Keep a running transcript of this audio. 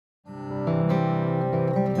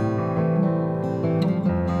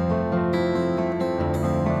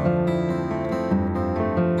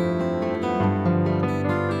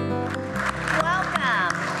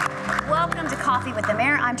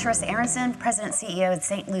I'm Teresa Aronson, President and CEO of the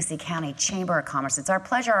St. Lucie County Chamber of Commerce. It's our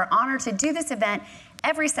pleasure, our honor to do this event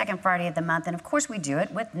every second Friday of the month, and of course we do it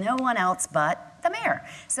with no one else but the mayor.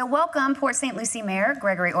 So welcome, Port St. Lucie Mayor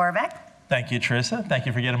Gregory Orvek. Thank you, Teresa. Thank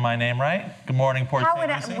you for getting my name right. Good morning, Port St.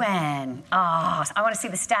 Lucie. When? Oh, I want to see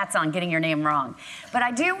the stats on getting your name wrong. But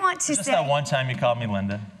I do want to Just say... that one time you called me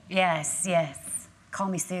Linda. Yes, yes. Call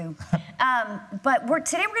me Sue. But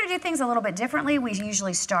today we're going to do things a little bit differently. We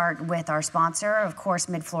usually start with our sponsor, of course,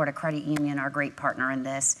 Mid-Florida Credit Union, our great partner in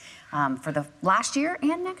this for the last year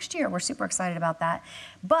and next year. We're super excited about that.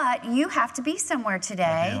 But you have to be somewhere today.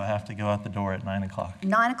 I do. I have to go out the door at 9 o'clock.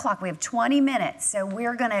 9 o'clock. We have 20 minutes, so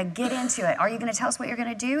we're going to get into it. Are you going to tell us what you're going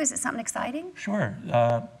to do? Is it something exciting? Sure.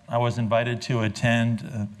 I was invited to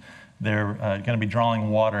attend. They're going to be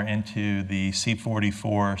drawing water into the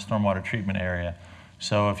C44 stormwater treatment area.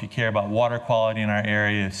 So if you care about water quality in our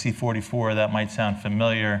area, C44, that might sound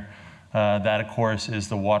familiar. That, of course, is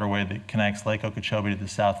the waterway that connects Lake Okeechobee to the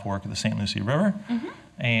South Fork of the St. Lucie River.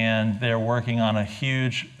 And they're working on a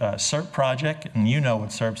huge SERP project, and you know what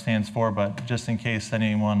SERP stands for, but just in case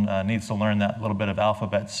anyone needs to learn that little bit of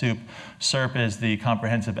alphabet soup, SERP is the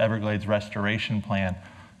Comprehensive Everglades Restoration Plan.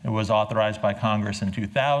 It was authorized by Congress in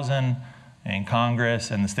 2000. And Congress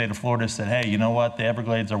and the state of Florida said, hey, you know what? The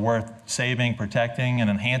Everglades are worth saving, protecting, and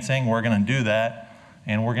enhancing. We're going to do that.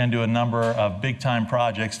 And we're going to do a number of big-time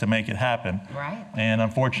projects to make it happen. Right. And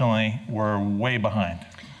unfortunately, we're way behind.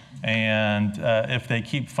 And if they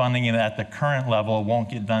keep funding it at the current level, it won't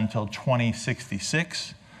get done until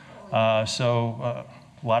 2066. So a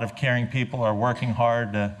lot of caring people are working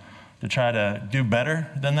hard to try to do better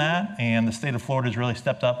than that. And the state of Florida has really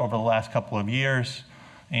stepped up over the last couple of years.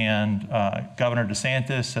 And Governor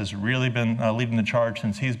DeSantis has really been leading the charge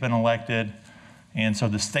since he's been elected. And so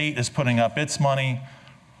the state is putting up its money.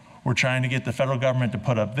 We're trying to get the federal government to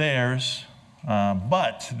put up theirs.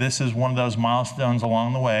 But this is one of those milestones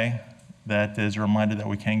along the way that is a reminder that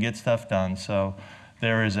we can get stuff done. So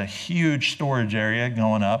there is a huge storage area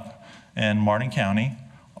going up in Martin County,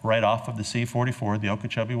 right off of the C44, the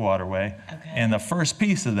Okeechobee Waterway. Okay. And the first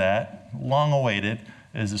piece of that, long awaited,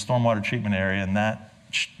 is the stormwater treatment area, and that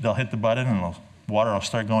they'll hit the button and the water will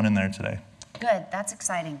start going in there today. good. That's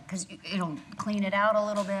exciting because it'll clean it out a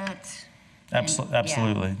little bit.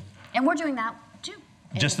 Absolutely. Yeah. And we're doing that too.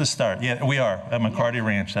 Just the start. Yeah, we are at McCarty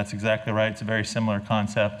Ranch. That's exactly right. It's a very similar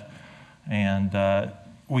concept, and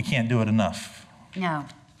we can't do it enough. No,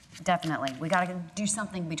 definitely. We got to do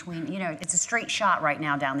something between, you know, it's a straight shot right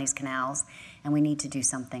now down these canals, and we need to do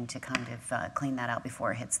something to kind of clean that out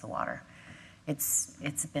before it hits the water.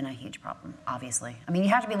 It's been a huge problem, obviously. I mean, you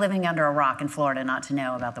have to be living under a rock in Florida not to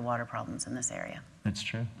know about the water problems in this area. It's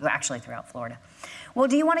true. Actually, throughout Florida. Well,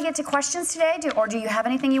 do you want to get to questions today, or do you have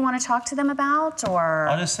anything you want to talk to them about? Or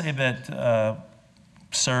I'll just say that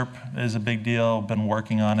SERP is a big deal. Been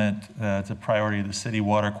working on it. It's a priority of the city.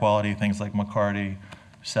 Water quality, things like McCarty,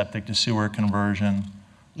 septic to sewer conversion.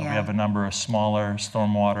 Yeah. We have a number of smaller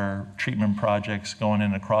stormwater treatment projects going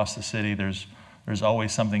in across the city. There's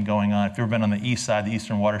always something going on. If you've ever been on the east side, the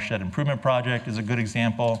Eastern Watershed Improvement Project is a good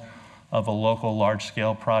example of a local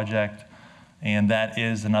large-scale project. And that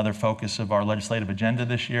is another focus of our legislative agenda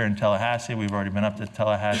this year in Tallahassee. We've already been up to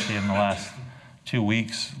Tallahassee in the last 2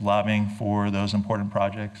 weeks lobbying for those important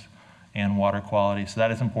projects and water quality. So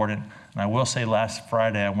that is important. And I will say last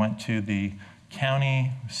Friday, I went to the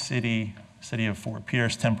city of Fort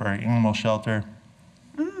Pierce temporary animal shelter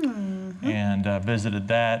and visited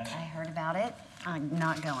that. I heard about it. I'm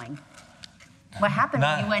not going. What happened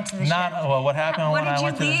when you went to the shelter? Well, what happened when I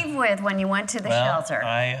went to What did you leave with when you went to the shelter?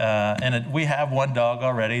 We have one dog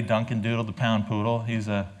already, Duncan Doodle, the pound poodle. He's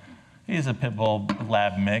a pit bull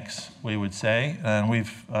lab mix, we would say, and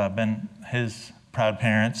we've been his proud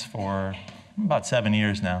parents for about 7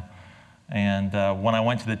 years now. And when I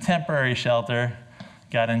went to the temporary shelter,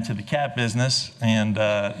 got into the cat business, and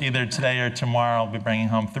either today or tomorrow I'll be bringing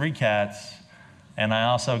home 3 cats. And I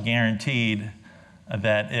also guaranteed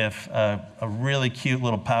that if a really cute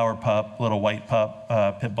little power pup, little white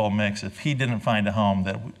pup pit bull mix, if he didn't find a home,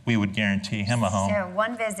 that we would guarantee him a home. So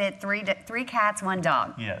 1 visit, 3 cats, 1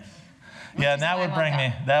 dog. Yes. Yeah, and that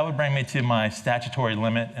would bring me to my statutory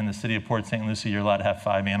limit in the city of Port St. Lucie. You're allowed to have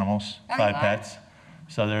 5 animals, 5 pets.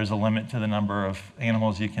 So there's a limit to the number of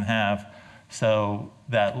animals you can have. So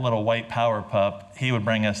that little white power pup, he would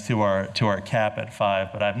bring us to our cap at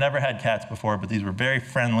 5. But I've never had cats before, but these were very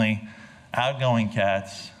friendly, outgoing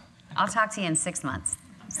cats. I'll talk to you in 6 months.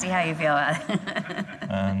 See how you feel about it.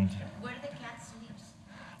 And where do the cats sleep?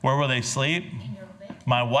 Where will they sleep? In your bed?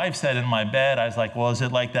 My wife said in my bed. I was like, well, is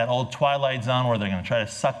it like that old Twilight Zone where they're going to try to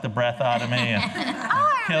suck the breath out of me? And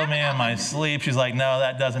Oh, kill me in my sleep. She's like, no,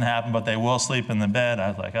 that doesn't happen, but they will sleep in the bed. I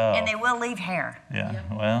was like, oh. And they will leave hair. Yeah,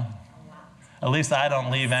 well, at least I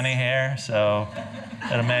don't leave any hair, so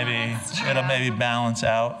it'll maybe balance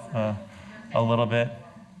out a little bit.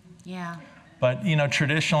 Yeah. But, you know,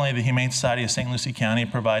 traditionally, the Humane Society of St. Lucie County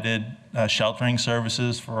provided sheltering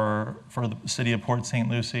services for the city of Port St.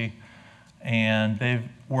 Lucie. And they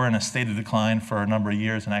were in a state of decline for a number of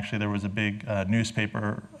years. And actually, there was a big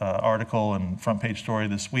newspaper article and front page story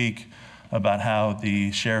this week about how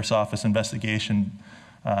the sheriff's office investigation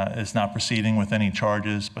is not proceeding with any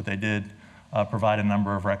charges, but they did provide a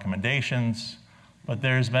number of recommendations. But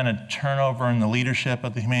there's been a turnover in the leadership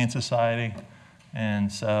of the Humane Society.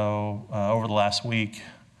 And so over the last week,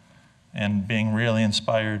 and being really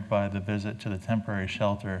inspired by the visit to the temporary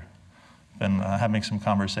shelter, been having some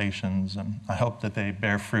conversations, and I hope that they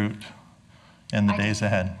bear fruit in the days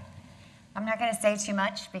ahead. I'm not going to say too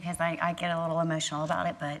much because I get a little emotional about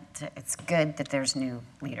it, but it's good that there's new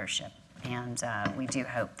leadership, and we do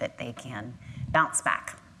hope that they can bounce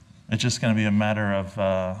back. It's just going to be a matter of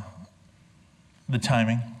the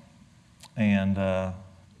timing, and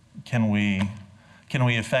can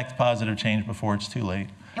we affect positive change before it's too late?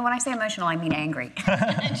 And when I say emotional, I mean angry,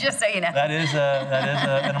 just so you know. That is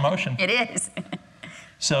an emotion. It is.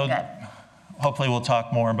 So good. Hopefully we'll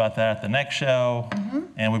talk more about that at the next show.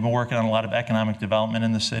 And we've been working on a lot of economic development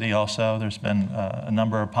in the city also. There's been a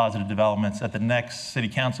number of positive developments. At the next city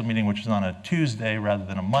council meeting, which is on a Tuesday rather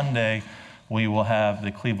than a Monday, we will have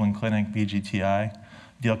the Cleveland Clinic VGTI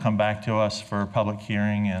deal come back to us for public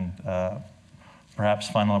hearing and perhaps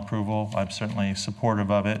final approval. I'm certainly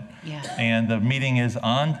supportive of it. Yeah. And the meeting is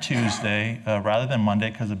on Tuesday rather than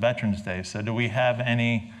Monday because of Veterans Day. So do we have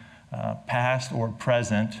any past or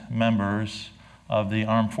present members of the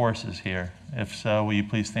armed forces here? If so, will you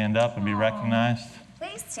please stand up and be recognized?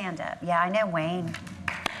 Please stand up. Yeah, I know Wayne.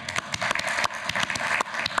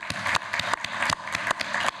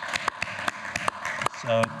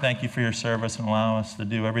 So thank you for your service and allowing us to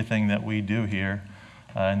do everything that we do here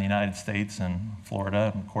in the United States and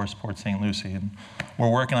Florida, and of course, Port St. Lucie. And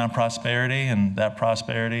we're working on prosperity, and that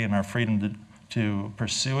prosperity and our freedom to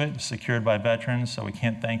pursue it is secured by veterans, so we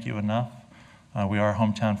can't thank you enough. We are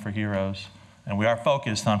hometown for heroes, and we are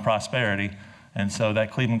focused on prosperity, and so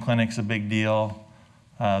that Cleveland Clinic's a big deal.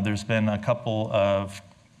 There's been a couple of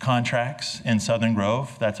contracts in Southern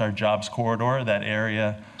Grove. That's our jobs corridor, that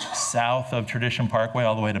area south of Tradition Parkway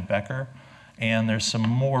all the way to Becker. And there's some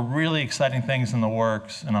more really exciting things in the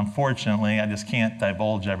works. And unfortunately, I just can't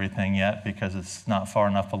divulge everything yet because it's not far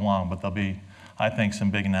enough along. But there'll be, I think,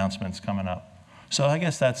 some big announcements coming up. So I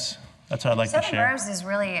guess that's what I'd like to share. Southern Groves is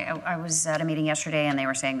really, I was at a meeting yesterday and they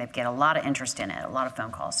were saying they've got a lot of interest in it, a lot of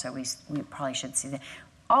phone calls. So we probably should see that.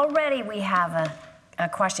 Already we have a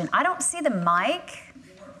question. I don't see the mic.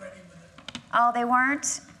 Oh, they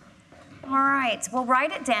weren't? All right. Well,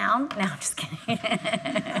 write it down. No, I'm just kidding.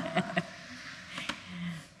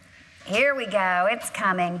 Here we go. It's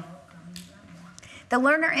coming. The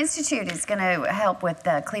Lerner Institute is going to help with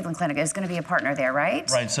the Cleveland Clinic. It's going to be a partner there, right?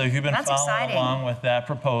 Right. So if you've been following along with that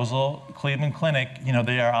proposal, Cleveland Clinic, you know,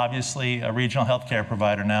 they are obviously a regional healthcare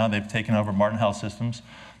provider now. They've taken over Martin Health Systems.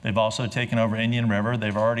 They've also taken over Indian River.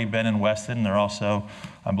 They've already been in Weston. They're also,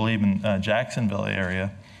 I believe, in Jacksonville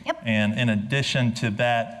area. Yep. And in addition to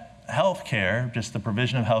that healthcare, just the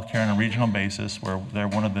provision of healthcare on a regional basis, where they're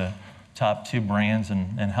one of the top 2 brands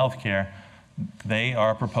in healthcare, they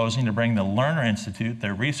are proposing to bring the Lerner Institute,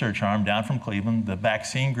 their research arm, down from Cleveland, the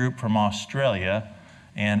vaccine group from Australia,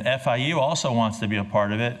 and FIU also wants to be a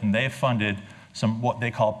part of it, and they've funded some what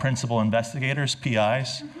they call principal investigators,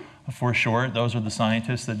 PIs, for short. Those are the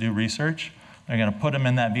scientists that do research. They're going to put them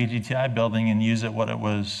in that VGTI building and use it what it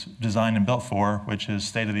was designed and built for, which is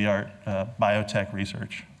state-of-the-art biotech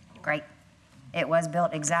research. Great. It was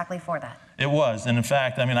built exactly for that. It was, and in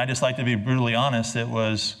fact, I mean, I just like to be brutally honest, it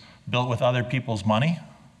was built with other people's money,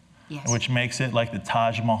 Yes. which makes it like the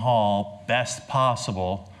Taj Mahal, best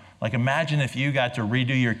possible. Like imagine if you got to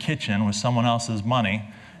redo your kitchen with someone else's money.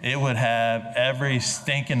 It would have every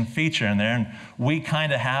stinking feature in there, and we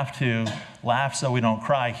kind of have to laugh so we don't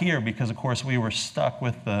cry here because, of course, we were stuck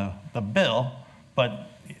with the bill, but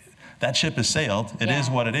that ship has sailed. It is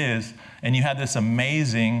what it is, and you have this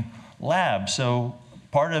amazing lab. So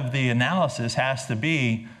part of the analysis has to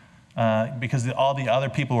be, because all the other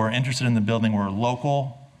people who were interested in the building were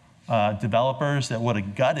local developers that would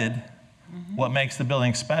have gutted what makes the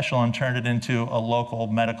building special and turned it into a local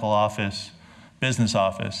medical office, business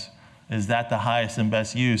office. Is that the highest and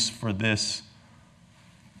best use for this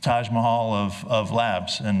Taj Mahal of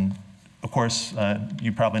labs? And of course,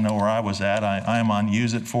 you probably know where I was at. I am on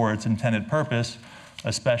use it for its intended purpose,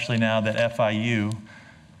 especially now that FIU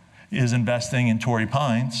is investing in Torrey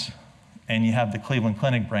Pines, and you have the Cleveland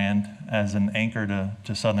Clinic brand as an anchor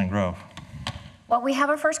to Southern Grove. Well, we have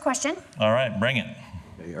our first question. All right, bring it.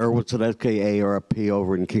 Erwin Sadetke, ARP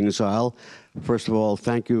over in Kings Isle. First of all,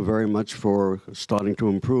 thank you very much for starting to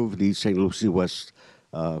improve the St. Lucie West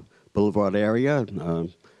Boulevard area.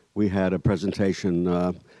 We had a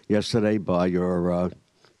presentation yesterday by your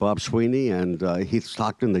Bob Sweeney and Heath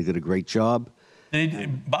Stockton. They did a great job.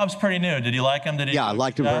 Bob's pretty new. Did you like him? Yeah, I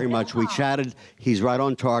liked him very much. We chatted. He's right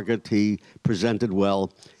on target. He presented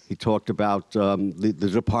well. He talked about the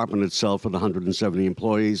department itself with 170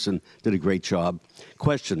 employees and did a great job.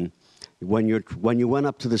 Question: when you went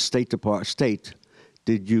up to the state,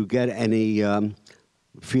 did you get any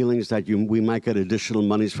feelings that we might get additional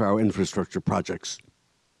monies for our infrastructure projects?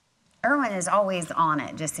 Erwin is always on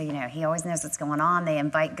it, just so you know. He always knows what's going on. They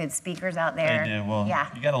invite good speakers out there. They do. Well, yeah.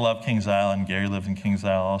 You got to love Kings Isle, and Gary lives in Kings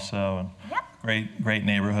Isle also. And Yep. Great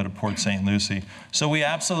neighborhood of Port St. Lucie. So we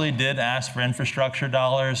absolutely did ask for infrastructure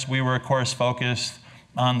dollars. We were, of course, focused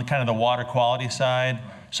on the kind of the water quality side,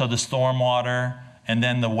 so the stormwater and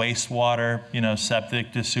then the wastewater,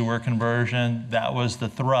 septic to sewer conversion. That was the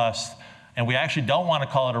thrust. And we actually don't want to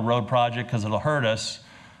call it a road project because it'll hurt us.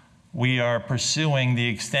 We are pursuing the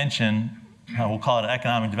extension, we'll call it an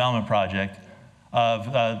economic development project, of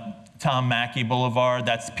Tom Mackey Boulevard.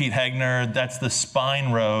 That's Pete Hegner. That's the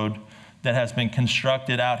spine road that has been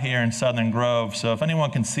constructed out here in Southern Grove. So if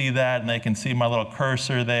anyone can see that, and they can see my little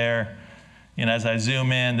cursor there, as I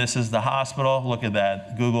zoom in, this is the hospital. Look at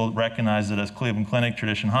that. Google recognized it as Cleveland Clinic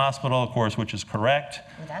Tradition Hospital, of course, which is correct.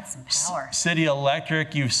 Ooh, that's some power. City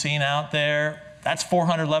Electric, you've seen out there. That's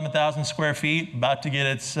 411,000 square feet, about to get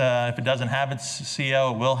its, if it doesn't have its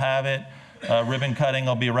CO, it will have it. Ribbon cutting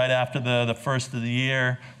will be right after the first of the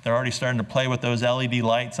year. They're already starting to play with those LED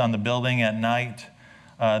lights on the building at night.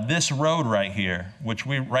 This road right here, which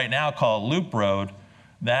we right now call Loop Road,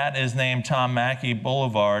 that is named Tom Mackey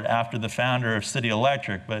Boulevard after the founder of City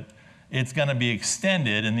Electric, but it's going to be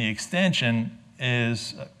extended, and the extension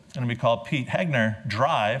is going to be called Pete Hegner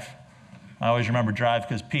Drive. I always remember Drive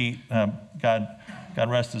because Pete, God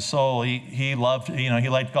rest his soul, he loved, he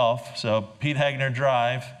liked golf, so Pete Hegner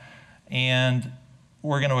Drive, and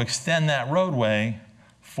we're going to extend that roadway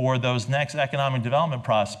for those next economic development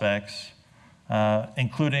prospects,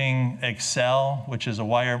 including Excel, which is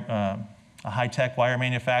a high-tech wire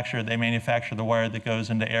manufacturer. They manufacture the wire that goes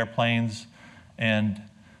into airplanes and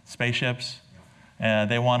spaceships.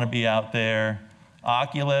 They want to be out there.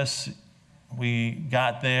 Oculus, we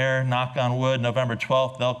got there, knock on wood, November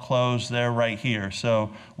 12th, they'll close. They're right here. So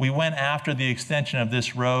we went after the extension of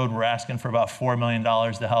this road. We're asking for about $4 million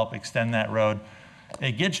to help extend that road.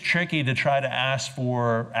 It gets tricky to try to ask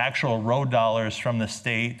for actual road dollars from the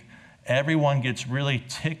state. Everyone gets really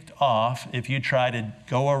ticked off if you try to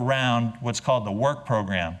go around what's called the work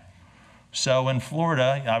program. So in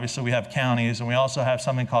Florida, obviously we have counties, and we also have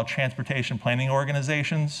something called transportation planning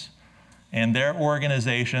organizations. And their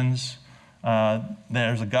organizations,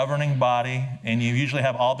 there's a governing body, and you usually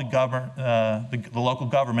have all the local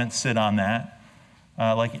governments sit on that.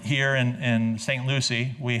 Like here in St.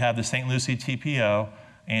 Lucie, we have the St. Lucie TPO,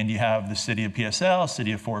 and you have the city of PSL,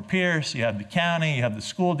 city of Fort Pierce, you have the county, you have the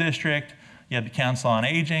school district, you have the Council on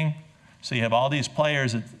Aging. So you have all these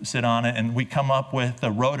players that sit on it, and we come up with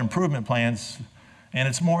the road improvement plans. And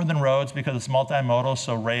it's more than roads because it's multimodal,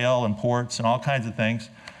 so rail and ports and all kinds of things.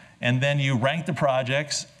 And then you rank the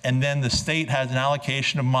projects, and then the state has an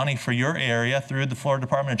allocation of money for your area through the Florida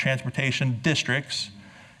Department of Transportation districts.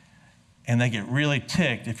 And they get really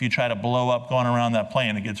ticked if you try to blow up going around that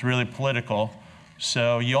plan. It gets really political.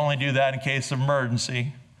 So you only do that in case of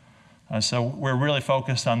emergency. So we're really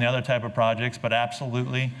focused on the other type of projects, but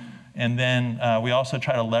absolutely. And then we also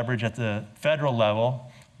try to leverage at the federal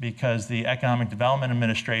level because the Economic Development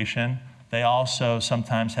Administration, they also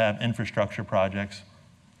sometimes have infrastructure projects.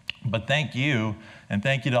 But thank you, and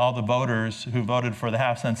thank you to all the voters who voted for the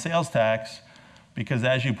half-cent sales tax, because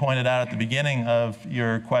as you pointed out at the beginning of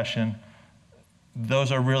your question,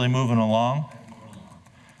 those are really moving along.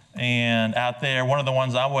 And out there, one of the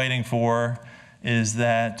ones I'm waiting for is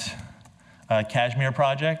that Kashmir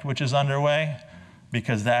project, which is underway,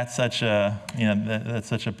 because that's such a, that's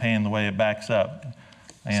such a pain the way it backs up.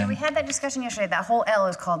 And so we had that discussion yesterday. That whole L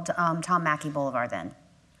is called Tom Mackey Boulevard then?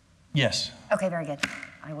 Yes. Okay, very good.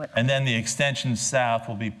 And then the extension south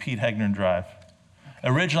will be Pete Hegner Drive.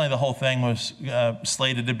 Originally, the whole thing was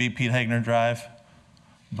slated to be Pete Hegner Drive,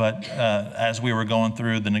 but as we were going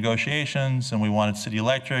through the negotiations and we wanted City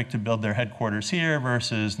Electric to build their headquarters here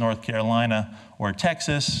versus North Carolina or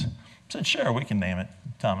Texas, I said, sure, we can name it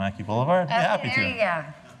Tom Mackey Boulevard. Be happy to. There you go.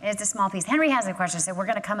 It's a small piece. Henry has a question, so we're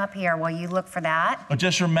going to come up here while you look for that. But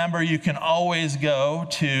just remember, you can always go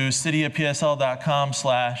to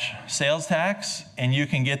cityofpsl.com/sales tax, and you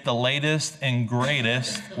can get the latest and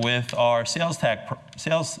greatest with our sales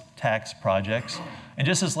tax projects. And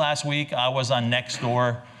just this last week, I was on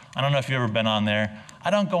Nextdoor. I don't know if you've ever been on there.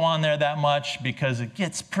 I don't go on there that much because it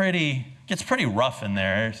gets pretty rough in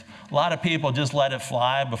there. There's a lot of people just let it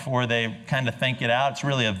fly before they kind of think it out. It's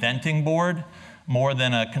really a venting board more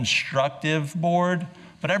than a constructive board.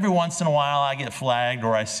 But every once in a while I get flagged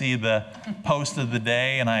or I see the post of the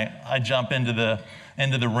day and I jump into the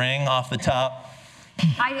ring off the top.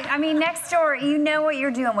 I mean, Nextdoor, you know what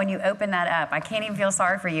you're doing when you open that up. I can't even feel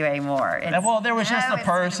sorry for you anymore. Well, there was just a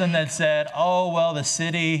person that said, oh, well, the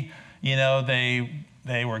city, you know, they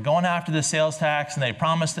were going after the sales tax and they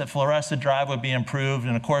promised that Floresta Drive would be improved.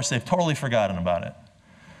 And of course, they've totally forgotten about it.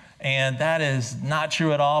 And that is not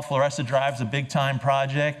true at all. Floresta Drive is a big time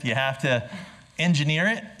project. You have to engineer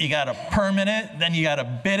it, you got to permit it, then you got to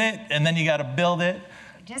bid it, and then you got to build it.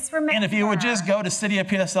 Just remember. And if you would just go to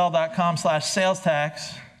cityofpsl.com/sales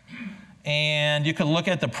tax, and you could look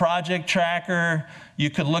at the project tracker,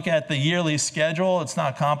 you could look at the yearly schedule. It's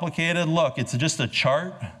not complicated. Look, it's just a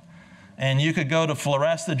chart. And you could go to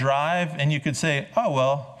Floresta Drive and you could say, oh,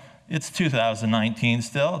 well, it's 2019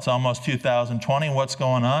 still. It's almost 2020. What's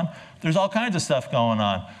going on? There's all kinds of stuff going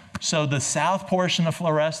on. So the south portion of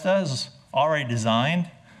Floresta is already designed.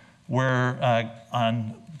 We're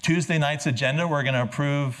on Tuesday night's agenda, we're going to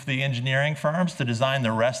approve the engineering firms to design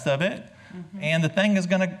the rest of it. Mm-hmm. And the thing is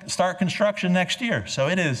going to start construction next year. So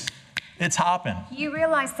it's hopping. You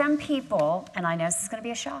realize some people, and I know this is going to be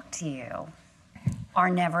a shock to you, are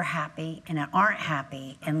never happy and aren't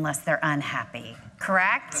happy unless they're unhappy,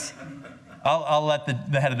 correct? I'll let the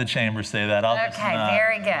head of the chamber say that. Okay,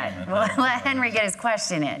 very good. We'll let Henry get his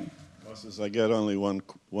question in. Well, since I get only one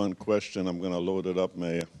question, I'm going to load it up,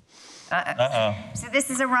 Mayor. Uh-oh. So this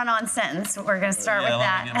is a run-on sentence. We're going to start with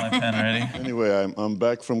that. Let me get my pen ready. Anyway, I'm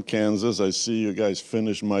back from Kansas. I see you guys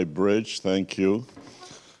finished my bridge. Thank you.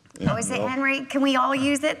 Oh, is it Henry? Can we all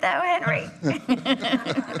use it, though, Henry?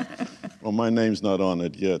 Well, my name's not on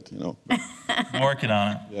it yet, you know. I'm working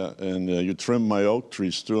on it. Yeah, and you trimmed my oak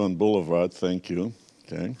trees, too, on Boulevard. Thank you.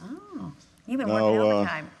 Okay. Oh, you've been working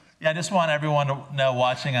overtime. Yeah, I just want everyone to know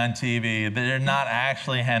watching on TV that they're not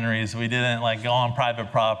actually Henry's. We didn't like go on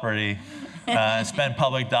private property and spend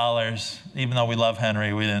public dollars. Even though we love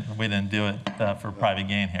Henry, we didn't do it for private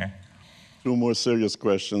gain here. Two more serious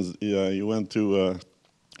questions. Yeah, you went to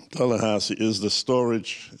Tallahassee. Is the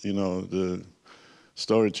storage, you know, the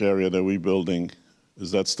storage area that we're building,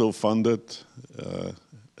 is that still funded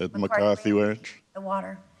at McCarthy Ranch? The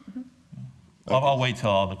water. I'll wait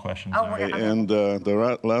till all the questions are. Okay. And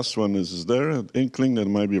the last one is there an inkling that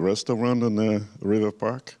might be a restaurant in the River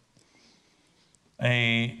Park?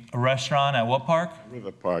 A restaurant at what park?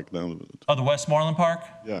 River Park. Down. Oh, the Westmoreland Park?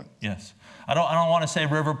 Yeah. Yes. I don't want to say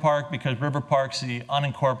River Park because River Park's the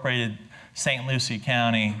unincorporated St. Lucie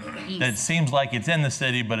County that seems like it's in the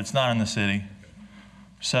city, but it's not in the city.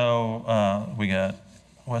 So we got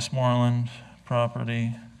Westmoreland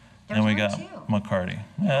property. And we got McCarty.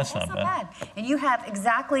 Yeah, that's not bad. And you have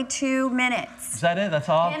exactly 2 minutes. Is that it? That's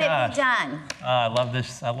all? Can it be done? I love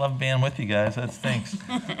this. I love being with you guys. That stinks.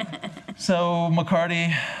 So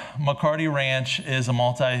McCarty Ranch is a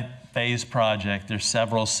multi-phase project. There's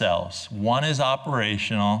several cells. 1 is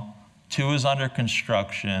operational. 2 is under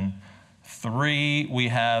construction. 3 we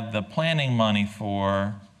have the planning money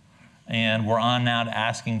for, and we're on now to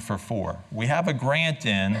asking for 4. We have a grant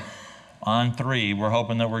in on 3. We're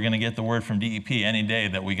hoping that we're going to get the word from DEP any day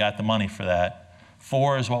that we got the money for that.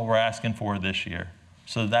 4 is what we're asking for this year.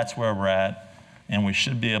 So that's where we're at, and we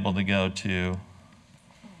should be able to go to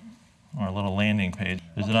our little landing page.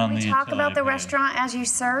 Is it on the utility page? Can we talk about the restaurant as you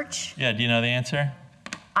search? Yeah, do you know the answer?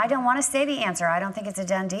 I don't want to say the answer. I don't think it's a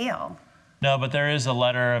done deal. No, but there is a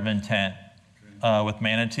letter of intent with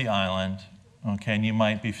Manatee Island. Okay, and you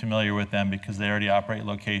might be familiar with them because they already operate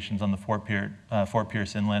locations on the Fort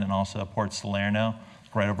Pierce Inlet and also Port Salerno,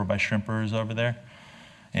 right over by Shrimpers over there.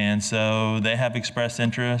 And so they have expressed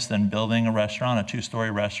interest in building a restaurant, a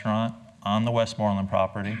 2-story restaurant on the Westmoreland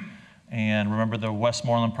property. And remember, the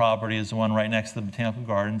Westmoreland property is the one right next to the Botanical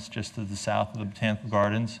Gardens, just to the south of the Botanical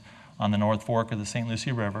Gardens on the North Fork of the St.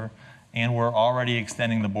 Lucie River. And we're already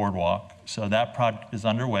extending the boardwalk. So that project is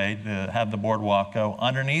underway to have the boardwalk go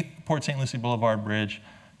underneath Port St. Lucie Boulevard Bridge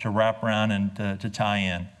to wrap around and to tie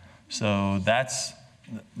in. So that's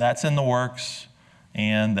in the works,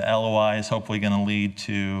 and the LOI is hopefully going to lead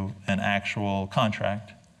to an actual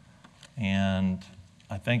contract. And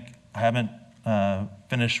I think I haven't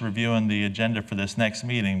finished reviewing the agenda for this next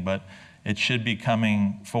meeting, but it should be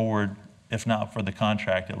coming forward, if not for the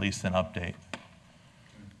contract, at least an update.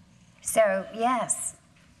 So, yes,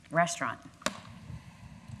 restaurant.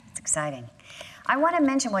 It's exciting. I want to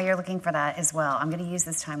mention while you're looking for that as well, I'm going to use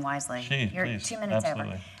this time wisely. You're Please, 2 minutes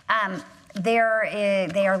absolutely. over. They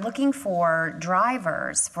are looking for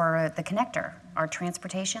drivers for the connector, our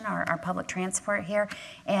transportation, our public transport here.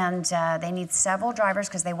 And they need several drivers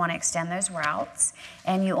because they want to extend those routes.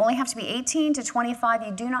 And you only have to be 18 to 25.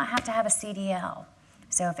 You do not have to have a CDL.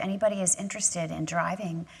 So if anybody is interested in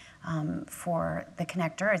driving for the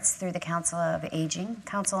connector, it's through the Council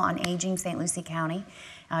on Aging, St. Lucie County.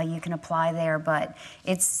 You can apply there, but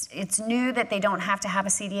it's new that they don't have to have a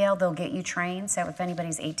CDL. They'll get you trained. So if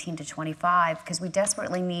anybody's 18 to 25, because we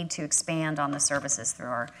desperately need to expand on the services through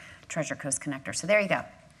our Treasure Coast Connector. So there you go.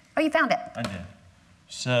 Oh, you found it. I did.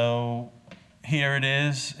 So here it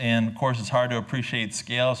is, and of course it's hard to appreciate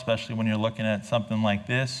scale, especially when you're looking at something like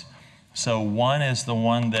this. So one is the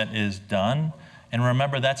one that is done, and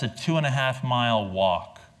remember that's a 2.5-mile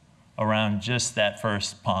walk around just that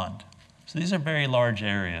first pond. So these are very large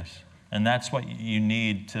areas, and that's what you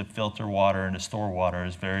need to filter water and to store water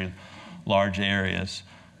is very large areas.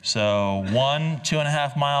 So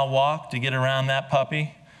 2.5-mile walk to get around that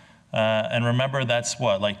puppy. And remember, that's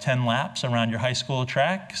what, like 10 laps around your high school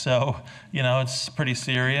track? So, you know, it's pretty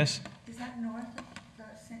serious. Is that north of the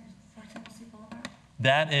St. Lucie Boulevard?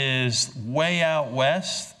 That is way out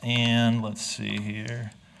west, and let's see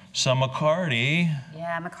here. So McCarty.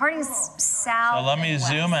 Yeah, McCarty's south. So let me and west.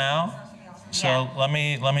 zoom out. So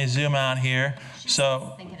Yeah. let me zoom out here.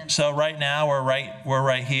 So right now we're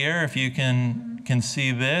right here. If you can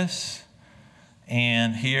see this,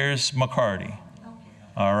 and here's McCarty.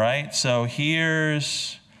 All right. So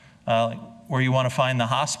here's where you want to find the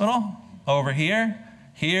hospital. Over here.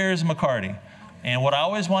 Here's McCarty. And what I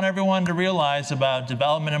always want everyone to realize about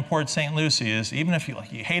development in Port St. Lucie is, even if you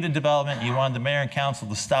hated development, you wanted the mayor and council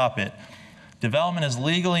to stop it, development is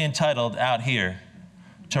legally entitled out here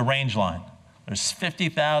to range line. There's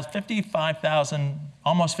 55,000,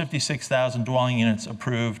 almost 56,000 dwelling units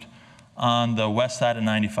approved on the west side of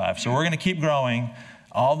 95. So we're going to keep growing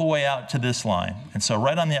all the way out to this line. And so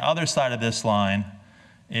right on the other side of this line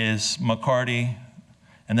is McCarty,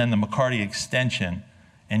 and then the McCarty extension.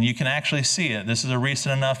 And you can actually see it. This is a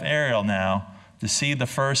recent enough aerial now to see the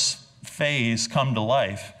first phase come to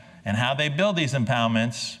life. And how they build these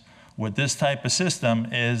impoundments with this type of system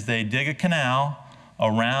is they dig a canal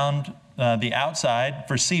around the outside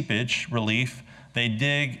for seepage relief. They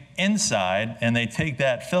dig inside and they take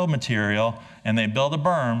that fill material and they build a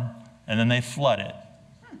berm and then they flood it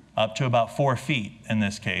up to about 4 feet in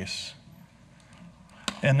this case.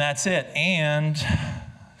 And that's it. And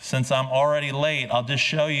since I'm already late, I'll just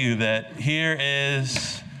show you that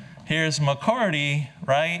here's McCarty,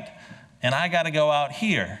 right? And I got to go out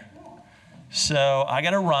here. So I got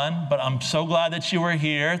to run, but I'm so glad that you were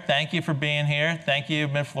here. Thank you for being here. Thank you,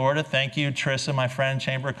 Mid-Florida. Thank you, Trissa, my friend,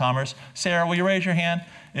 Chamber of Commerce. Sarah, will you raise your hand?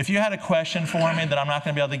 If you had a question for me that I'm not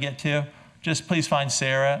going to be able to get to, just please find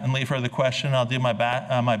Sarah and leave her the question. I'll do my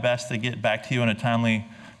best to get back to you in a timely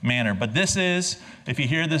manner. But this is, if you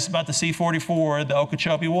hear this about the C-44, the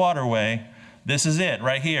Okeechobee Waterway, this is it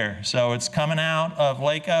right here. So it's coming out of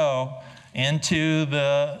Lake O into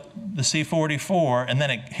the C-44, and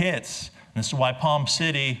then it hits. And this is why Palm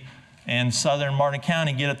City and southern Martin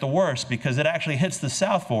County get it the worst, because it actually hits the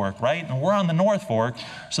South Fork, right? And we're on the North Fork.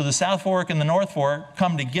 So the South Fork and the North Fork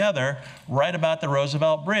come together right about the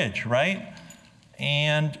Roosevelt Bridge, right?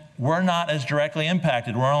 And we're not as directly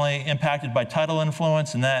impacted. We're only impacted by tidal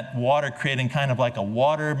influence and that water creating kind of like a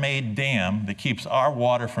water-made dam that keeps our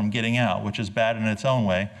water from getting out, which is bad in its own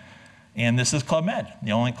way. And this is Club Med,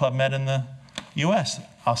 the only Club Med in the U.S.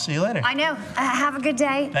 I'll see you later. I know. Have a good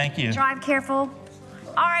day. Thank you. Drive careful.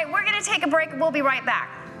 All right, we're going to take a break. We'll be right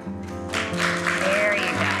back. There you go.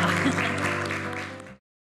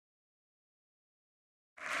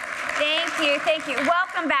 Thank you.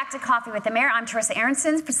 Welcome back to Coffee with the Mayor. I'm Trissa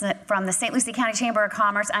Aronson from the St. Lucie County Chamber of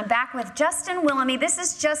Commerce. I'm back with Justin Willoughby. This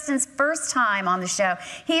is Justin's first time on the show.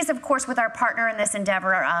 He's, of course, with our partner in this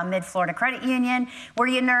endeavor, Mid-Florida Credit Union. Were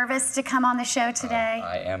you nervous to come on the show today?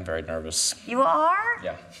 I am very nervous. You are?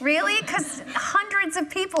 Yeah. Really? Because hundreds of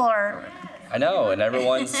people are I know, and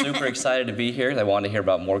everyone's super excited to be here. They wanted to hear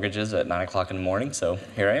about mortgages at 9 o'clock in the morning, so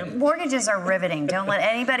here I am. Mortgages are riveting. Don't let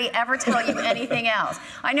anybody ever tell you anything else.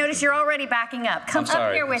 I notice you're already backing up. Come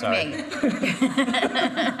up here with me.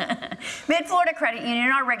 Mid-Florida Credit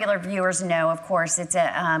Union, our regular viewers know, of course, it's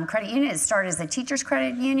a credit union. It started as a teacher's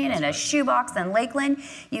credit union and a shoebox in Lakeland.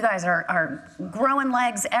 You guys are growing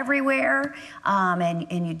legs everywhere,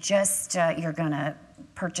 and you just, you're going to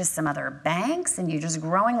purchase some other banks, and you're just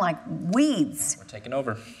growing like weeds. We're taking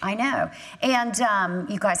over. I know. And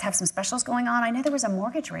you guys have some specials going on. I know there was a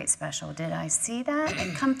mortgage rate special. Did I see that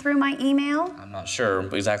and come through my email? I'm not sure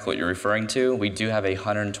exactly what you're referring to. We do have a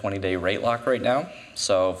 120-day rate lock right now.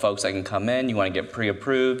 So folks that can come in, you want to get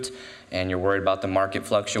pre-approved, and you're worried about the market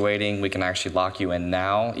fluctuating, we can actually lock you in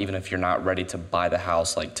now, even if you're not ready to buy the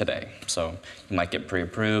house like today. So you might get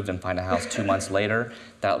pre-approved and find a house 2 months later.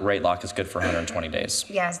 That rate lock is good for 120 days.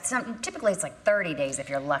 Yeah, typically it's like 30 days if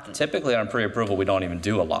you're lucky. Typically on pre-approval, we don't even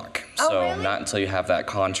do a lock. Oh, so really? not until you have that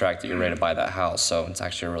contract that you're ready to buy that house. So it's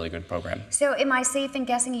actually a really good program. So am I safe in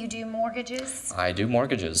guessing you do mortgages? I do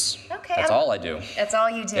mortgages. Okay. That's all I do. That's all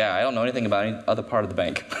you do? Yeah, I don't know anything about any other part of the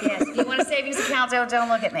bank. Yes, if you want a savings account, don't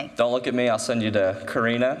look at me. Don't look at me, I'll send you to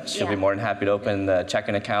Karina. She'll be Yeah. more than happy to open the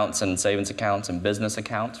checking accounts and savings accounts and business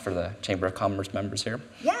accounts for the Chamber of Commerce members here.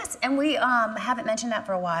 Yes, and we haven't mentioned that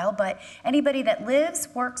for a while, but anybody that lives,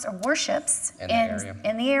 works, or worships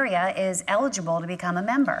in the area is eligible to become a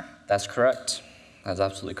member. That's correct. That's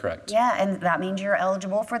absolutely correct. Yeah, and that means you're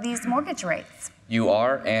eligible for these mortgage rates. You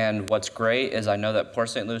are, and what's great is I know that Port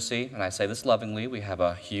St. Lucie, and I say this lovingly, we have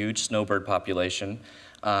a huge snowbird population.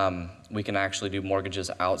 We can actually do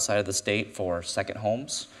mortgages outside of the state for second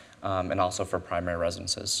homes and also for primary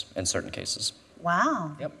residences in certain cases.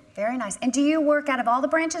 Wow. Yep. Very nice. And do you work out of all the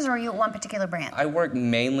branches, or are you at one particular branch? I work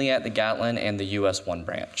mainly at the Gatlin and the US 1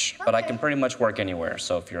 branch, but I Okay. can pretty much work anywhere.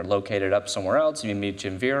 So if you're located up somewhere else, you meet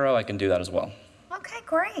Jim Vero, I can do that as well. Okay,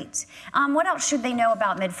 great. What else should they know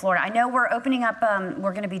about Mid-Florida? I know we're opening up,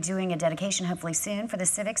 we're going to be doing a dedication hopefully soon for the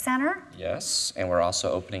Civic Center. Yes, and we're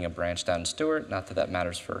also opening a branch down in Stewart. Not that that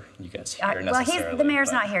matters for you guys here Well, necessarily. the mayor's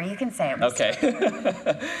but- not here. You can say it.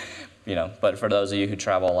 Okay. You know, but for those of you who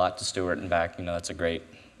travel a lot to Stewart and back, you know, that's a great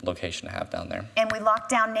location to have down there. And we locked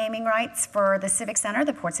down naming rights for the Civic Center,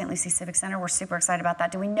 the Port St. Lucie Civic Center. We're super excited about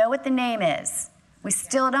that. Do we know what the name is? We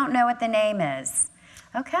still don't know what the name is.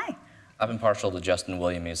 Okay. I've been partial to Justin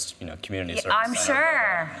Williams, you know, community service. I'm center,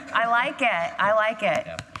 sure. I like it. I like it.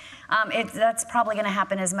 Yeah. That's probably going to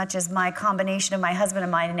happen as much as my combination of my husband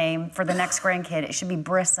and my name for the next grandkid. It should be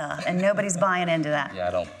Brissa, and nobody's buying into that.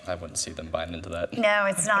 Yeah, I wouldn't see them buying into that. No,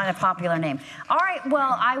 it's not a popular name. All right,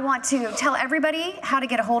 well, I want to tell everybody how to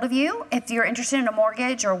get a hold of you if you're interested in a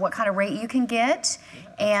mortgage or what kind of rate you can get,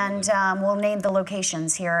 and we'll name the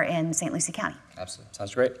locations here in St. Lucie County. Absolutely.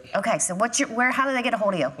 Sounds great. Okay, so how do they get a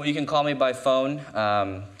hold of you? Well, you can call me by phone.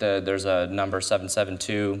 There's a number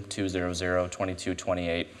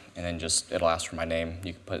 772-200-2228, and then it'll ask for my name.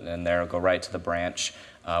 You can put it in there, go right to the branch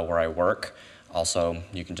where I work. Also,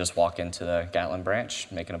 you can just walk into the Gatlin branch,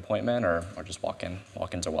 make an appointment, or just walk in.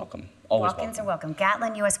 Walk-ins are welcome. Always Walk-ins welcome. are welcome.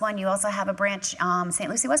 Gatlin, US 1. You also have a branch, St.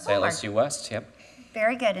 Lucie West St. Boulevard. Lucie West, yep.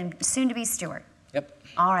 Very good, and soon to be Stewart. Yep.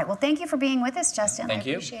 All right, well, thank you for being with us, Justin. Thank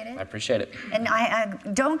you. I appreciate it. I appreciate it. And I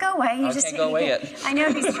don't go away. I can't go away yet. I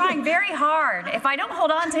know he's trying very hard. If I don't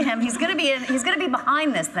hold on to him, he's going to be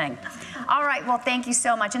behind this thing. All right. Well, thank you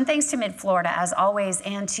so much, and thanks to Mid-Florida as always,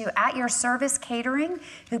 and to At Your Service Catering,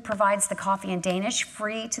 who provides the coffee and Danish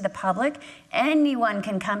free to the public. Anyone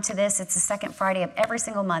can come to this. It's the second Friday of every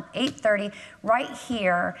single month, 8:30, right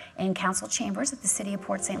here in Council Chambers at the City of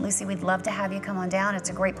Port St. Lucie. We'd love to have you come on down. It's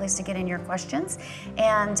a great place to get in your questions.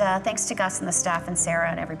 And thanks to Gus and the staff and Sarah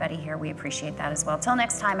and everybody here. We appreciate that as well. Till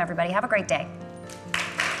next time, everybody. Have a great day.